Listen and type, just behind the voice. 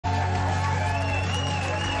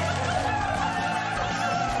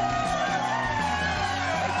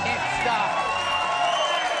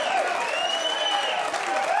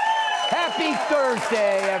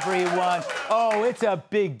Thursday, everyone. Oh, it's a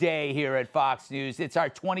big day here at Fox News. It's our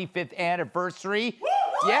 25th anniversary.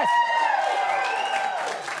 Yes.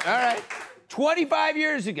 All right. 25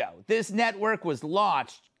 years ago, this network was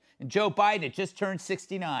launched, and Joe Biden had just turned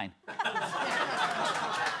 69.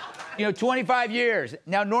 25 years.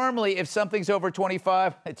 Now, normally, if something's over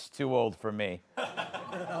 25, it's too old for me.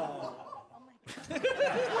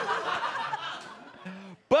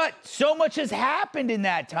 But so much has happened in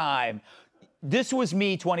that time. This was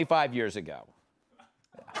me 25 years ago.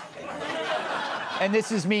 And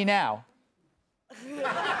this is me now.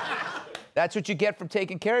 That's what you get from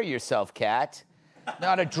taking care of yourself, Kat.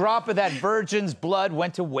 Not a drop of that virgin's blood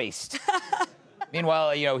went to waste.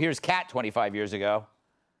 Meanwhile, here's Kat 25 years ago.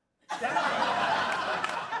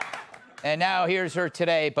 And now here's her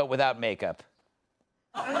today, but without makeup.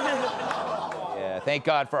 Yeah, thank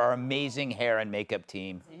God for our amazing hair and makeup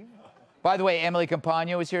team. By the way, Emily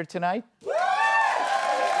Campagno is here tonight.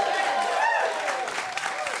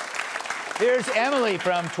 Here's Emily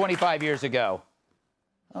from 25 years ago.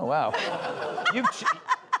 Oh, wow.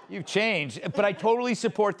 You've changed, but I totally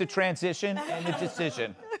support the transition and the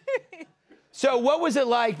decision. So what was it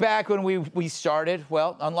like back when we started?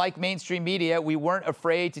 Well, unlike mainstream media, we weren't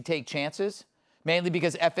afraid to take chances, mainly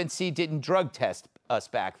because FNC didn't drug test us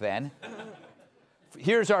back then.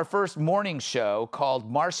 Here's our first morning show called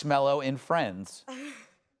Marshmallow and Friends.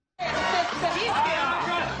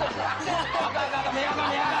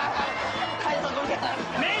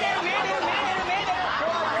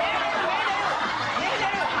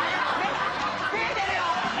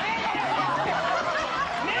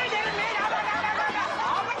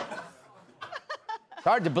 It's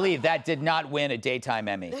hard to believe that did not win a daytime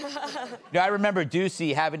Emmy. I remember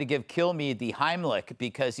Ducey having to give Kilmeade the Heimlich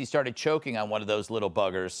because he started choking on one of those little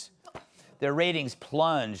buggers. Their ratings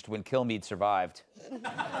plunged when Kilmeade survived.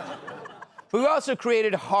 We also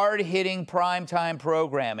created hard-hitting primetime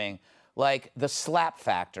programming like The Slap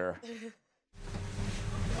Factor.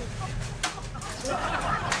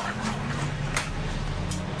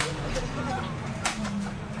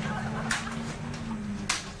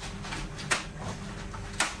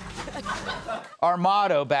 Our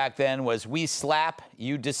motto back then was, we slap,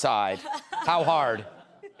 you decide. How hard?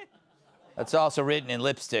 That's also written in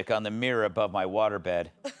lipstick on the mirror above my waterbed.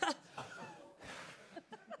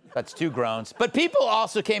 That's two groans. But people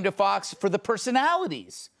also came to Fox for the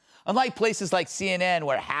personalities. Unlike places like CNN,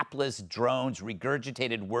 where hapless drones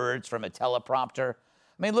regurgitated words from a teleprompter. I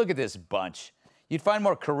mean, look at this bunch. You'd find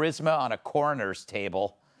more charisma on a coroner's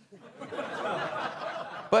table.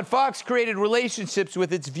 But Fox created relationships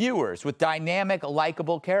with its viewers, with dynamic,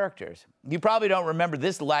 likable characters. You probably don't remember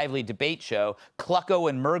this lively debate show, Clucko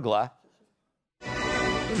and Mergla.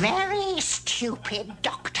 Very stupid,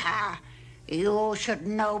 Doctor. You should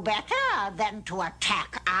know better than to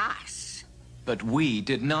attack us. But we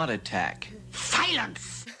did not attack.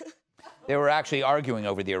 Silence! They were actually arguing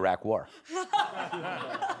over the Iraq War.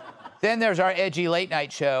 Then there's our edgy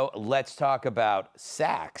late-night show, Let's Talk About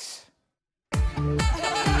Sax.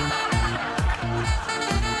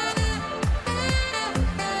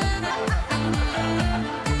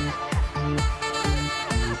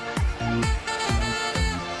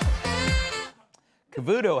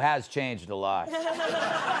 Cavuto has changed a lot.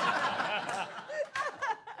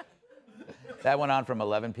 That went on from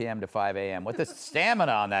 11 p.m. to 5 a.m. What the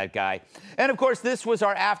stamina on that guy. And, of course, this was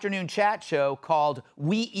our afternoon chat show called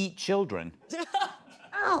We Eat Children.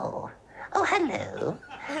 Oh, hello.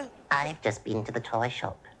 I've just been to the toy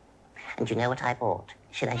shop. And you know what I bought?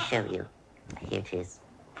 Should I show you? Here it is.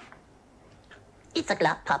 It's a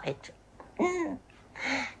glove puppet. And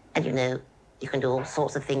you can do all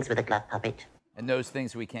sorts of things with a glove puppet. And those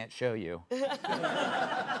things we can't show you.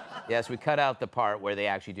 Yes, we cut out the part where they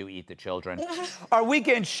actually do eat the children. Our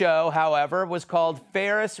weekend show, however, was called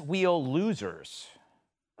Ferris Wheel Losers.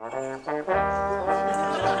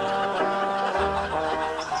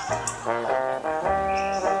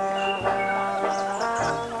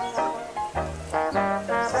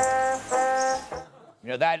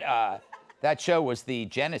 That show was the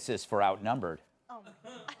genesis for Outnumbered. Oh.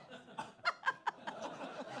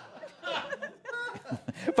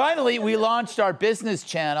 Finally, we launched our business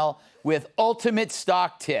channel with Ultimate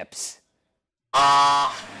Stock Tips.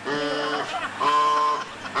 Yeah,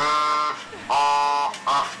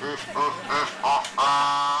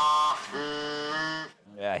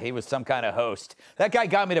 he was some kind of host. That guy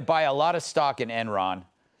got me to buy a lot of stock in Enron.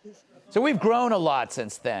 So we've grown a lot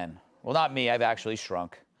since then. Well, not me, I've actually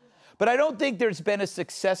shrunk. But I don't think there's been a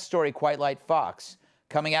success story quite like Fox.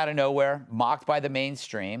 Coming out of nowhere, mocked by the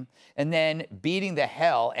mainstream, and then beating the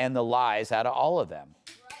hell and the lies out of all of them.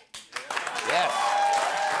 Yes.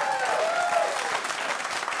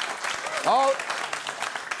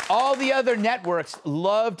 All the other networks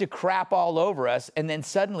love to crap all over us, and then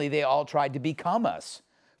suddenly they all tried to become us.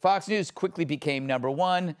 Fox News quickly became number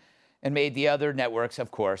one and made the other networks,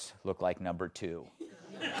 of course, look like number two.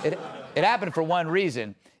 It happened for one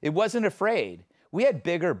reason. It wasn't afraid. We had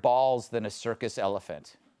bigger balls than a circus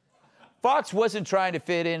elephant. Fox wasn't trying to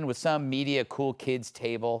fit in with some media cool kids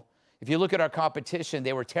table. If you look at our competition,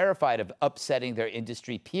 they were terrified of upsetting their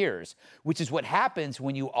industry peers, which is what happens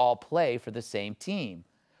when you all play for the same team.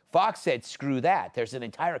 Fox said, screw that. There's an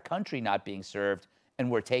entire country not being served,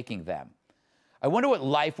 and we're taking them. I wonder what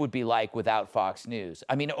life would be like without Fox News.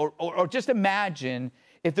 I mean, or just imagine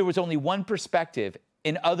if there was only one perspective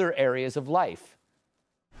in other areas of life.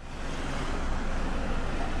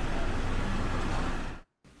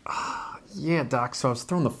 Yeah, Doc, so I was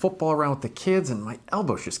throwing the football around with the kids, and my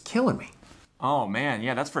elbow's just killing me. Oh, man,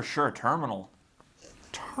 yeah, that's for sure terminal.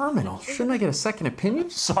 Terminal? Shouldn't I get a second opinion?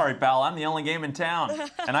 Sorry, pal, I'm the only game in town.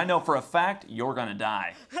 And I know for a fact you're gonna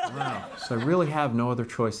die. Wow, so I really have no other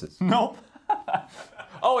choices. Nope.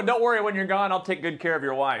 Oh, and don't worry, when you're gone, I'll take good care of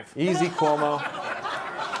your wife. Easy, Cuomo.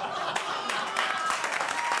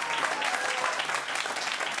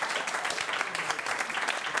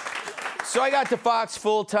 So I got to Fox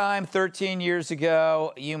full-time 13 years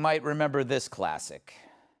ago. You might remember this classic.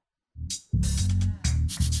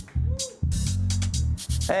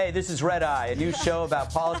 Hey, this is Red Eye, a new show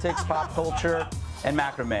about politics, pop culture, and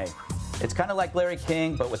macrame. It's kind of like Larry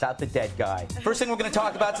King, but without the dead guy. First thing we're going to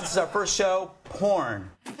talk about, since it's our first show, porn.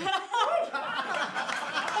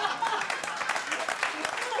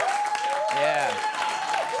 Yeah.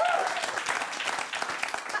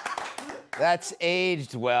 That's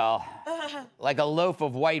aged well. Like a loaf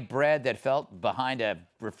of white bread that felt behind a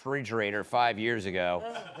refrigerator 5 years ago.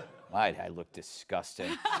 I look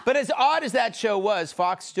disgusting. But as odd as that show was,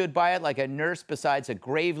 Fox stood by it like a nurse besides a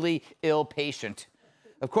gravely ill patient.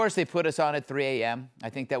 Of course, they put us on at 3 a.m. I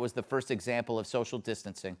think that was the first example of social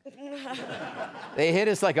distancing. They hit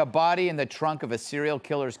us like a body in the trunk of a serial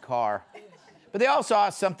killer's car. But they all saw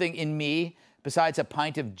something in me besides a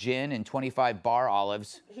pint of gin and 25 bar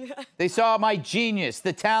olives. They saw my genius,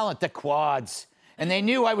 the talent, the quads. And they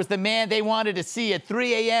knew I was the man they wanted to see at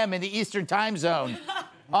 3 a.m. in the Eastern time zone.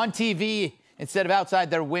 On TV, instead of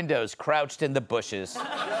outside their windows, crouched in the bushes.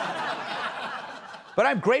 But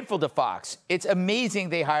I'm grateful to Fox. It's amazing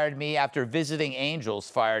they hired me after Visiting Angels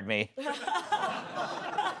fired me.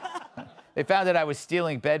 They found that I was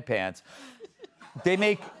stealing bedpans. They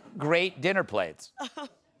make great dinner plates.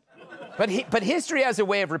 But history has a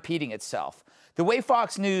way of repeating itself. The way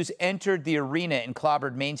Fox News entered the arena and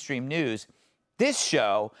clobbered mainstream news, this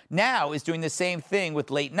show now is doing the same thing with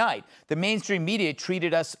late night. The mainstream media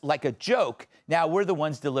treated us like a joke. Now we're the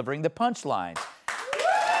ones delivering the punchlines.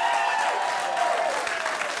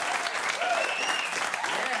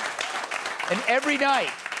 And every night,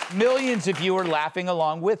 millions of you are laughing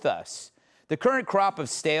along with us. The current crop of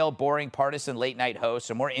stale, boring, partisan late-night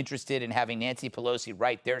hosts are more interested in having Nancy Pelosi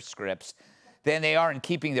write their scripts than they are in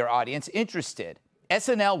keeping their audience interested.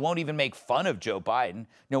 SNL won't even make fun of Joe Biden.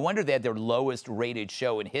 No wonder they had their lowest-rated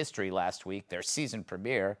show in history last week, their season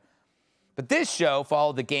premiere. But this show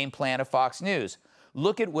followed the game plan of Fox News.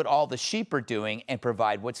 Look at what all the sheep are doing and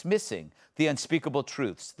provide what's missing. The unspeakable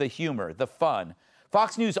truths, the humor, the fun.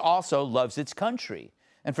 Fox News also loves its country.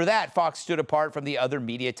 And for that, Fox stood apart from the other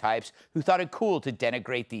media types who thought it cool to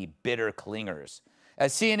denigrate the bitter clingers.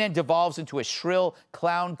 As CNN devolves into a shrill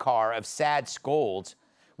clown car of sad scolds,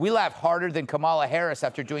 we laugh harder than Kamala Harris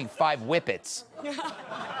after doing 5 whippets.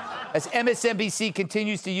 As MSNBC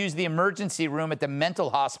continues to use the emergency room at the mental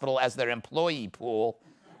hospital as their employee pool,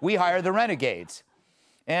 we hire the renegades.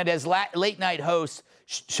 And as late-night hosts,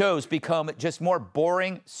 shows become just more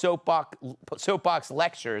boring soapbox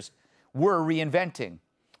lectures, we're reinventing.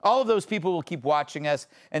 All of those people will keep watching us,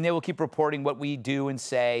 and they will keep reporting what we do and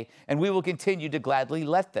say, and we will continue to gladly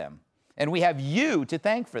let them. And we have you to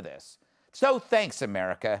thank for this. So thanks,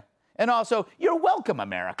 America. And also, you're welcome,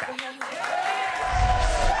 America.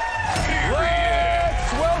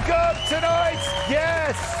 Let's welcome tonight's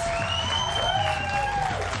guest.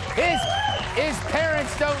 His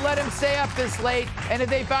parents don't let him stay up this late, and if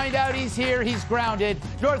they find out he's here, he's grounded.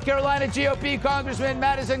 North Carolina GOP Congressman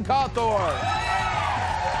Madison Cawthorn.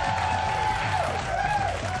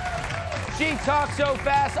 She talks so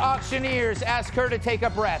fast, auctioneers ask her to take a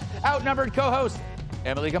breath. Outnumbered co-host,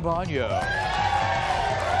 Emily Campagno.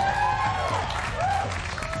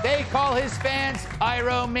 They call his fans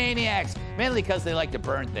pyromaniacs, mainly because they like to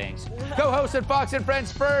burn things. Co-host at Fox and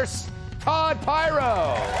Friends First, Todd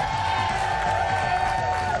Pyro.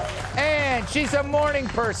 And she's a morning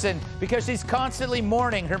person because she's constantly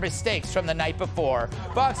mourning her mistakes from the night before.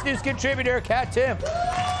 Fox News contributor Kat Timpf.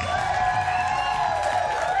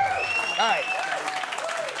 All right.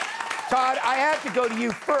 Todd, I have to go to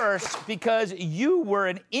you first because you were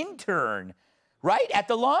an intern, right, at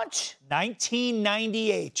the launch?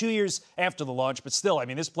 1998, 2 years after the launch, but still, I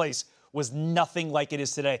mean, this place was nothing like it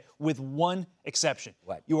is today, with one exception.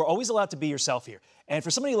 What? You were always allowed to be yourself here. And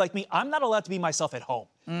for somebody like me, I'm not allowed to be myself at home.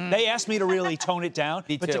 They asked me to really tone it down.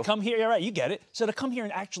 Me but too. to come here, yeah, right, you get it. So to come here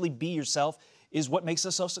and actually be yourself is what makes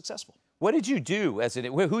us so successful. What did you do as an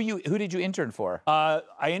who did you intern for? I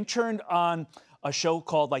interned on a show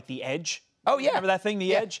called like The Edge. Oh, yeah. Remember that thing, The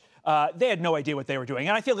Yeah. Edge? They had no idea what they were doing.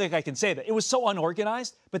 And I feel like I can say that. It was so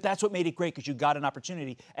unorganized, but that's what made it great because you got an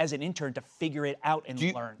opportunity as an intern to figure it out and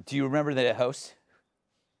learn. Do you remember the host?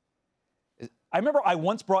 I remember I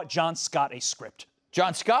once brought John Scott a script.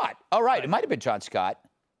 John Scott. Oh, right. It might have been John Scott.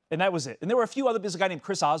 And that was it. And there were a few other, there's a guy named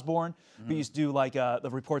Chris Osborne who used to do like the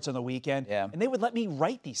reports on the weekend. Yeah. And they would let me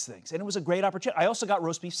write these things. And it was a great opportunity. I also got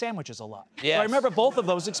roast beef sandwiches a lot. Yes. So I remember both of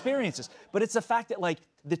those experiences. But it's the fact that like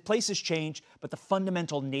the place has changed, but the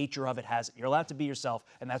fundamental nature of it hasn't. You're allowed to be yourself,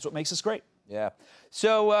 and that's what makes us great. Yeah.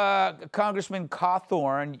 So, Congressman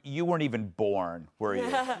Cawthorn, you weren't even born, were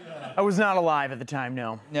you? I was not alive at the time,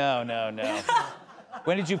 no. No.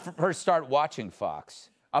 When did you first start watching Fox?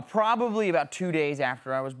 Probably about 2 days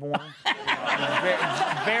after I was born.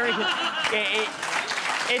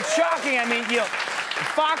 It's shocking. I mean, you know,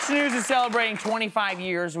 Fox News is celebrating 25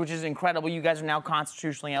 years, which is incredible. You guys are now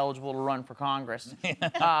constitutionally eligible to run for Congress.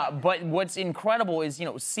 But what's incredible is, you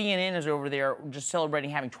know, CNN is over there just celebrating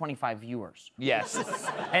having 25 viewers. Yes.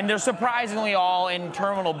 And they're surprisingly all in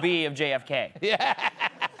Terminal B of JFK. Yeah.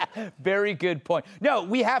 Very good point. No,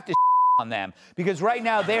 we have to on them because right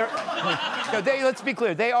now let's be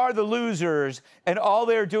clear, they are the losers, and all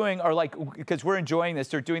they're doing are like, because we're enjoying this,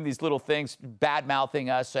 they're doing these little things, bad-mouthing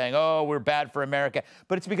us, saying, oh, we're bad for America,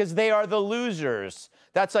 but it's because they are the losers.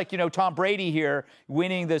 That's like, you know, Tom Brady here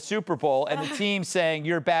winning the Super Bowl and the team saying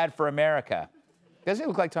you're bad for America. Doesn't he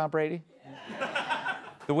look like Tom Brady?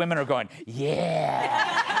 The women are going, yeah.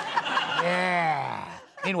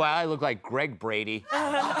 Meanwhile, I look like Greg Brady.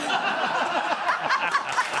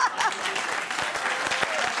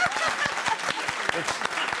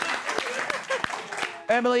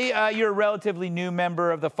 Emily, you're a relatively new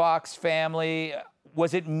member of the Fox family.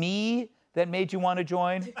 Was it me that made you want to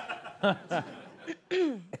join?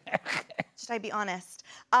 Should I be honest?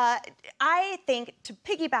 I think, to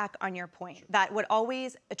piggyback on your point, that what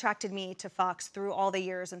always attracted me to Fox through all the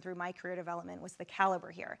years and through my career development was the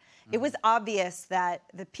caliber here. It was obvious that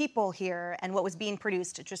the people here and what was being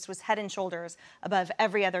produced just was head and shoulders above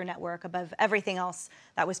every other network, above everything else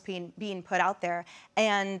that was being put out there.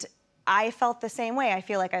 And I felt the same way. I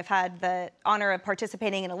feel like I've had the honor of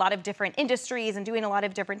participating in a lot of different industries and doing a lot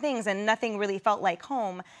of different things, and nothing really felt like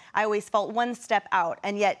home. I always felt one step out,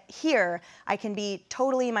 and yet here I can be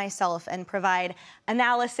totally myself and provide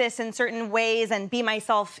analysis in certain ways and be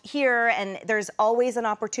myself here, and there's always an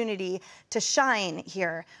opportunity to shine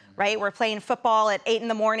here. Right? We're playing football at 8 in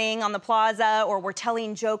the morning on the plaza, or we're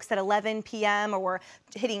telling jokes at 11 p.m., or we're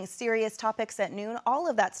hitting serious topics at noon. All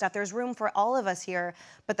of that stuff, there's room for all of us here,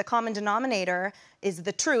 but the common denominator is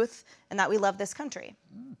the truth and that we love this country.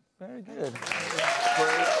 Very good.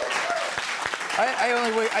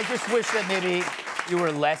 I just wish that maybe you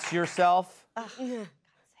were less yourself.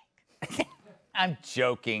 I'm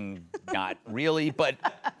joking, not really, but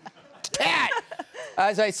Kat!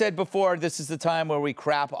 As I said before, this is the time where we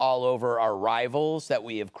crap all over our rivals that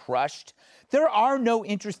we have crushed. There are no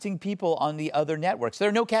interesting people on the other networks. There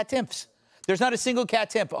are no Kat Timpfs. There's not a single Kat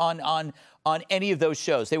Timpf on any of those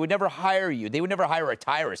shows. They would never hire you. They would never hire a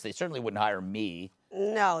Tyrus. They certainly wouldn't hire me.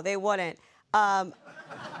 No, they wouldn't. But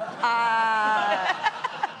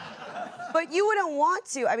you wouldn't want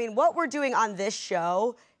to. I mean, what we're doing on this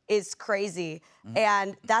show is crazy,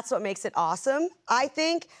 and that's what makes it awesome, I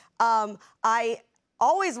think. I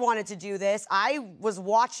always wanted to do this. I was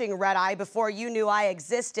watching Red Eye before you knew I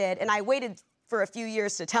existed, and I waited for a few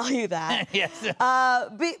years to tell you that. Yes.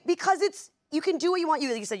 Because you can do what you want.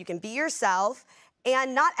 You said you can be yourself,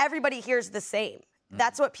 and not everybody here is the same.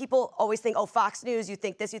 That's what people always think. Oh, Fox News, you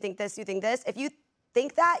think this, you think this, you think this. If you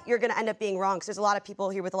think that, you're going to end up being wrong, because there's a lot of people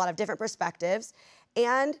here with a lot of different perspectives,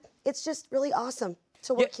 and it's just really awesome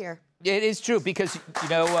to work here. It is true, because, you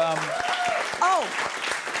know...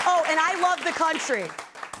 Oh, and I love the country.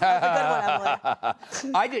 That's a good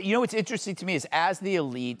one, Emily. You know what's interesting to me is as the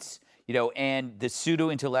elites, you know, and the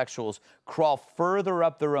pseudo-intellectuals crawl further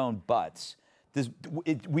up their own butts,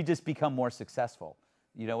 we just become more successful.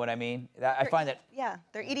 You know what I mean? I find that. Yeah,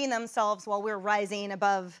 they're eating themselves while we're rising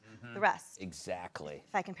above the rest. Exactly.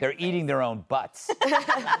 If I can They're eating their own butts.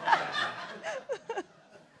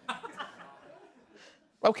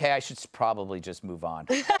 Okay, I should probably just move on.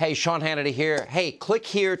 Hey, Sean Hannity here. Hey, click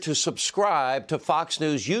here to subscribe to Fox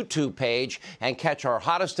News YouTube page and catch our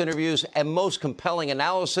hottest interviews and most compelling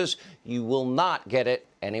analysis. You will not get it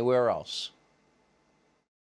anywhere else.